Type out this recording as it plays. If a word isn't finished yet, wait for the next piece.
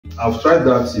I've tried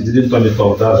that, it didn't turn it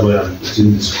off. That's why I'm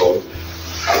putting this call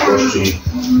across to you.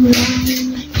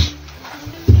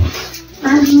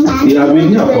 Yeah, I've been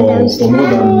here for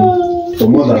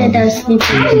more than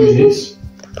 20 minutes.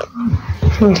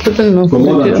 For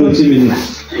more than 20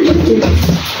 minutes.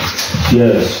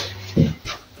 Yes.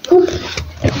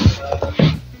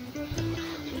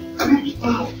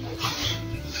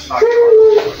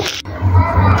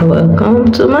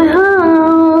 Welcome to my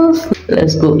house.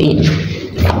 Let's go in.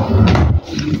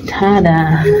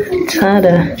 Tada,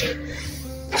 tada.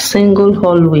 Single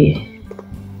hallway.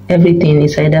 Everything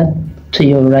is either to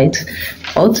your right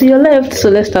or to your left. So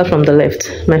let's start from the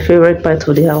left. My favorite part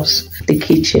of the house, the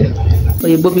kitchen. For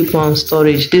you people on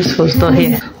storage, this was not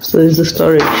here. So it's the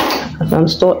storage. I can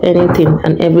store anything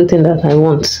and everything that I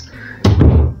want.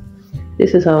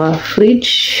 This is our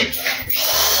fridge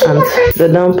and the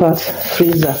down part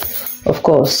freezer. Of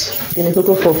course, the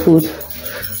cocoa for food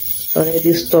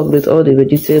already stocked with all the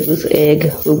vegetables, egg,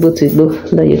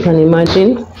 that you can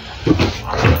imagine.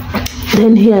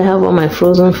 Then here I have all my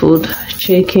frozen food,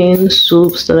 chicken,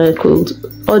 soups that I cooked,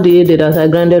 all the ede that I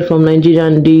grinded from Nigeria,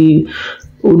 and the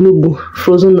onubu,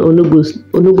 frozen onubu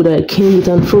that I came with,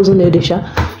 and frozen edesha,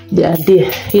 they are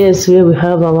there. Here's where we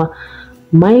have our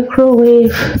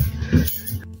microwave.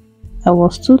 I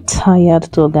was too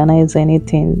tired to organize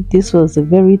anything. This was the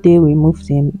very day we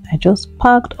moved in. I just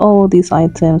packed all these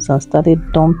items and started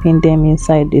dumping them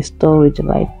inside the storage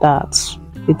like that.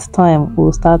 With time,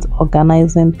 we'll start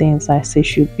organizing things as it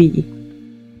should be.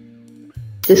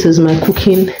 This is my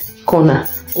cooking corner.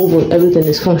 Oven, everything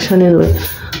is functioning well.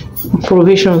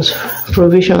 Provisions.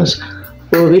 Provision,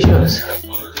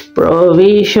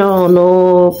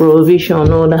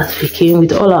 that we came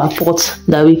with, all our pots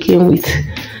that we came with.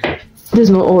 This is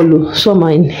not all, some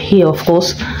are in here, of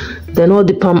course. Then all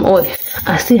the palm oil.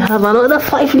 I still have another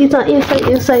 5 liter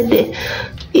inside there.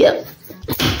 Yeah.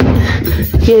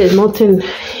 Here is nothing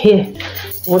here.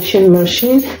 Washing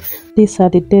machine. These are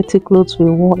the dirty clothes we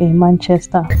wore in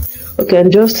Manchester. Okay, and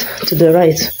just to the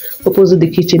right, opposite the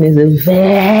kitchen, is a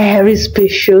very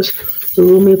spacious,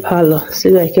 roomy parlor.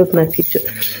 See where I kept my picture.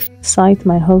 Sight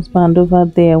my husband over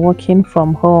there working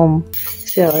from home.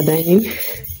 See our dining,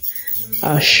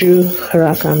 our shoe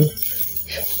rack and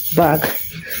bag.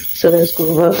 So let's go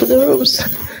over to the rooms.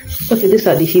 Okay, these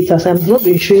are the heaters. I'm not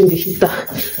been showing the heater.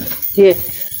 Here,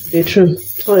 bedroom,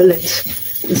 toilet.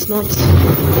 It's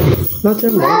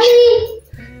nothing much.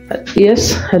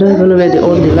 Yes, I don't even know where they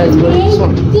on the lights, but this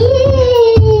one.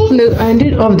 Look, I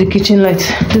did off the kitchen light.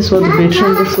 This is what the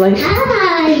bedroom looks like.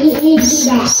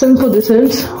 Simple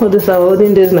details. What is our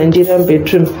olden days Nigerian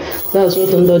bedroom? That's what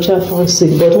Ndocha found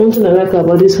sick. But one thing I like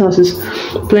about this house is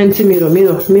plenty mirror. Me,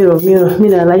 I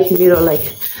like mirror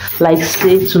like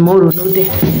say tomorrow, no day.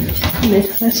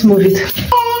 Let's move it.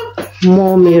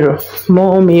 More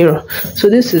mirror. So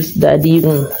this is daddy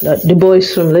room, the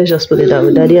boys room. Let's just put it that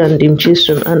way, daddy and Dimchi's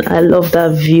room. And I love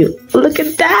that view. Look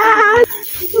at that,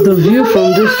 the view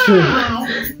from this room.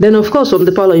 Then of course from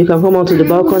the parlor you can come out to the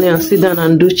balcony and sit down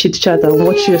and do chit chat and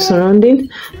watch your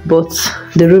surrounding. But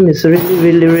the room is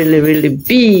really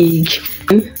big.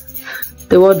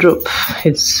 The wardrobe,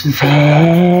 it's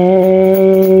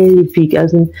very big,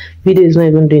 as in video is not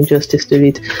even doing justice to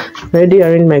it. I already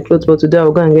arranged my clothes, but today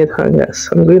I'll go and get hangers.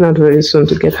 I'm going out very soon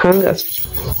to get hangers.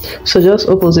 So just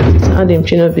opposite Adam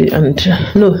Chinobi and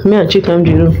me and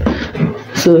Chikamji room.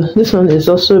 So this one is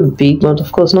also big, but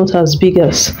of course not as big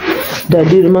as the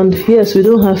room. And yes, we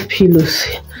don't have pillows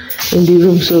in the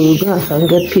room, so we'll go and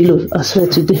get pillows as well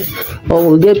today, or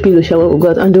we'll get pillow shower. We'll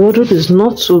go. And the wardrobe is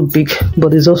not so big,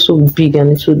 but it's also big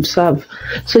and it would serve.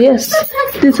 So yes,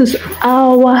 this is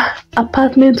our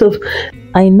apartment of.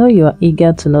 I know you are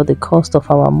eager to know the cost of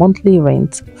our monthly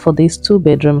rent for these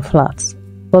 2-bedroom flats,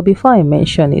 but before I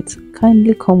mention it,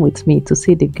 kindly come with me to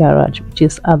see the garage, which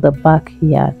is at the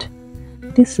backyard.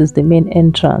 This is the main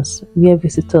entrance where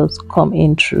visitors come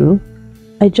in through.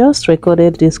 I just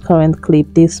recorded this current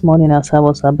clip this morning as I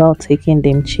was about taking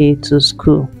Dimchi to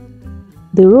school.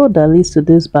 The road that leads to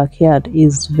this backyard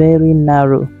is very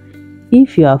narrow.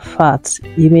 If you are fat,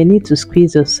 you may need to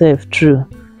squeeze yourself through.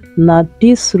 Now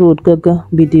this road gaga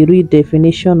be the real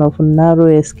definition of narrow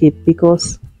escape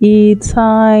because it's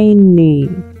tiny.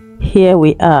 Here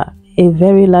we are, a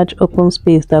very large open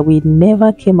space that we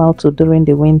never came out to during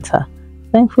the winter.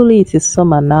 Thankfully it is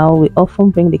summer now. We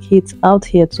often bring the kids out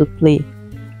here to play.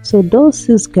 So those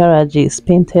 6 garages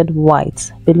painted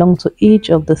white belong to each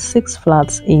of the 6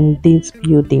 flats in this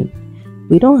building.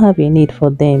 We don't have a need for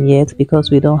them yet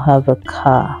because we don't have a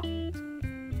car.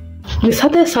 We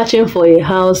started searching for a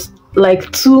house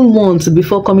like 2 months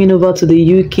before coming over to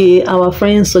the UK. Our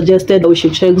friends suggested we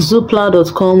should check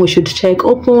Zoopla.com, we should check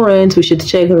OpenRent, we should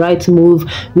check Rightmove.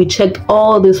 We checked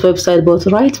all these websites, but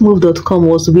Rightmove.com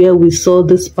was where we saw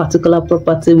this particular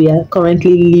property we are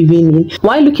currently living in.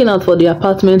 While looking out for the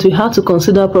apartment, we had to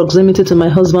consider proximity to my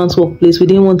husband's workplace. We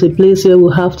didn't want a place where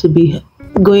we have to be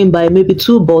going by maybe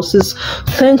 2 buses.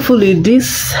 Thankfully,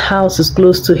 this house is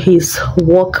close to his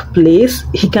workplace.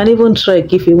 He can even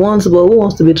trek if he wants, but who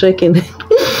wants to be trekking?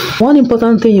 One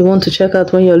important thing you want to check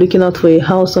out when you're looking out for a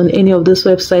house on any of these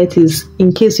websites is,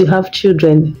 in case you have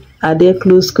children, are there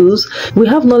close schools? We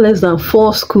have no less than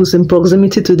 4 schools in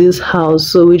proximity to this house,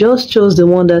 so we just chose the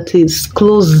one that is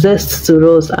closest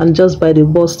to us and just by the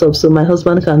bus stop, so my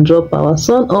husband can drop our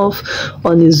son off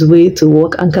on his way to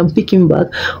work and can pick him back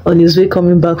on his way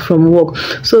coming back from work.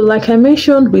 So like I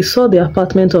mentioned, we saw the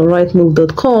apartment on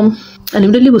rightmove.com, and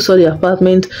immediately we saw the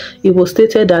apartment. It was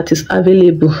stated that it's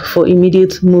available for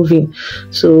immediate moving.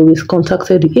 So we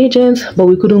contacted the agent, but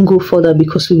we couldn't go further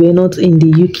because we were not in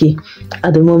the UK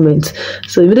at the moment.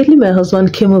 So immediately my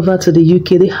husband came over to the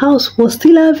UK. The house was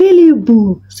still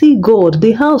available. See God,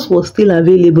 the house was still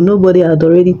available. Nobody had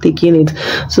already taken it.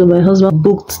 So my husband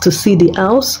booked to see the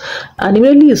house, and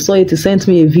immediately he saw it, he sent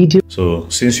me a video. So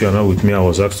since you are not with me, I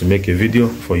was asked to make a video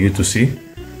for you to see.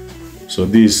 So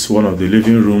this is one of the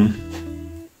living room.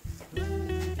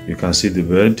 You can see the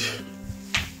bed.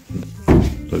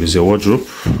 There is a wardrobe,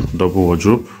 double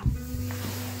wardrobe.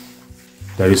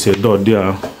 There is a door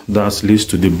there that leads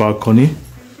to the balcony.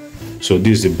 So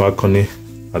this is the balcony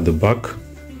at the back.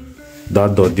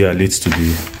 That door there leads to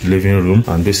the living room,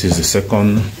 and this is the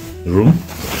second room.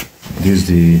 This is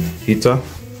the heater.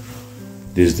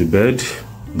 This is the bed,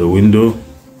 the window,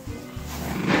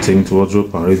 tinted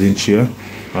wardrobe and reading chair,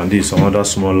 and this is another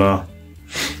smaller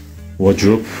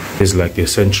wardrobe. It's like a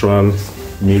central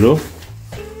mirror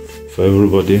for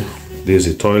everybody. There's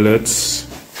the toilets,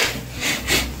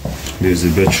 there's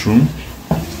the bedroom,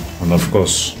 and of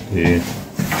course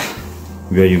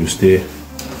where you stay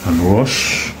and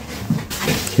wash.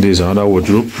 There's another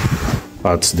wardrobe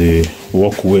at the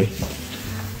walkway.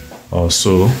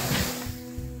 Also,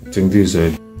 I think this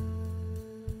is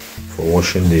for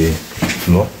washing the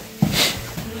floor.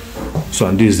 So,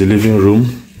 and this is the living room.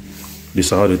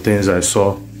 These are all the things I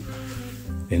saw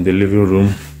in the living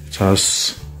room. It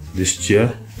has this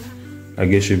chair. I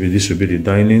guess this should be the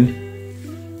dining.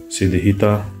 See the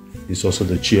heater. It's also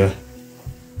the chair.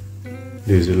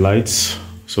 There's the lights.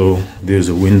 So there's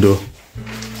a window,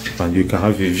 and you can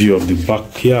have a view of the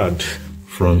backyard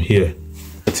from here.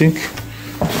 I think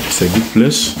it's a good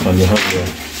place, and you have your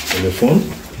telephone.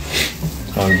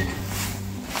 And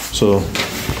so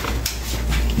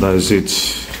that is it.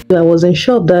 I was in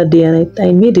shop that day, and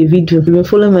I made a video. You've been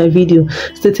following my video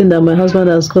stating that my husband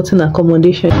has gotten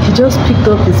accommodation. He just picked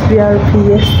up his PRP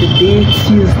yesterday,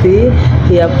 Tuesday.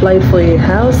 He applied for a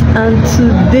house, and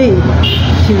today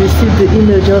he received the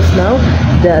email just now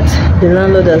that the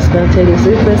landlord has granted his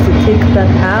request to take that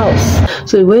house.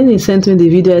 So when he sent me the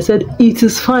video, I said, it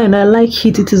is fine, I like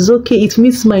it, it is okay, it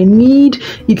meets my need.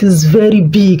 It is very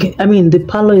big. I mean, the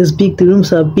parlor is big, the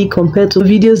rooms are big compared to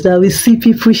videos that we see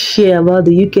people share about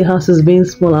the UK houses being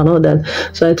small and all that.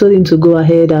 So I told him to go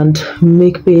ahead and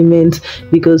make payment,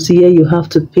 because here you have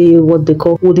to pay what they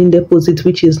call holding deposit,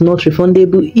 which is not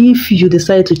refundable if you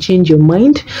decide to change your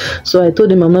mind. So I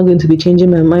told him I'm not going to be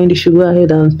changing my mind. You should go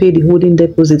ahead and pay the holding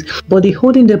deposit, but the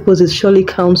holding deposit surely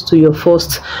counts to your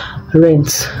first rent.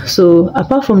 So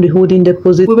apart from the holding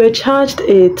deposit, we were charged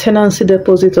a tenancy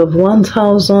deposit of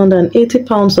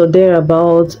 £1,080 or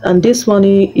thereabout, and this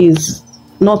money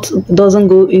doesn't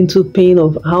go into paying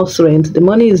of house rent. The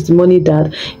money is the money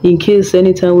that, in case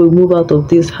anytime we move out of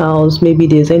this house, maybe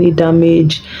there's any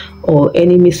damage or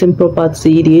any missing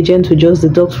property, the agent will just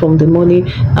deduct from the money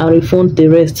and refund the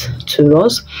rest to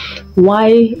us.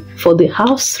 Why? For the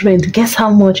house rent, guess how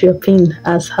much you're paying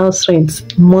as house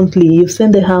rent monthly? You've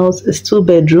seen the house is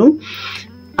 2-bedroom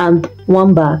and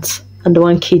 1 bath and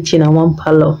 1 kitchen and 1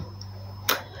 parlor.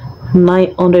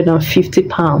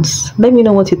 £950. Let me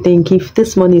know what you think. If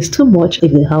this money is too much,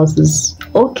 if the house is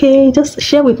okay, just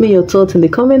share with me your thoughts in the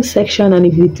comment section. And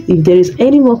if there is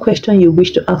any more question you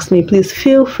wish to ask me, please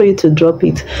feel free to drop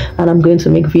it, and I'm going to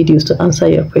make videos to answer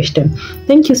your question.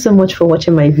 Thank you so much for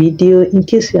watching my video. In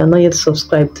case you are not yet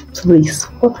subscribed, please,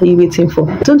 what are you waiting for?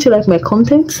 Don't you like my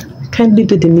content? Kindly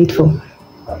do the needful.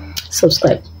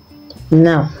 Subscribe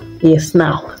now. Yes,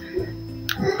 now.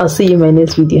 I'll see you in my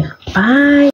next video. Bye.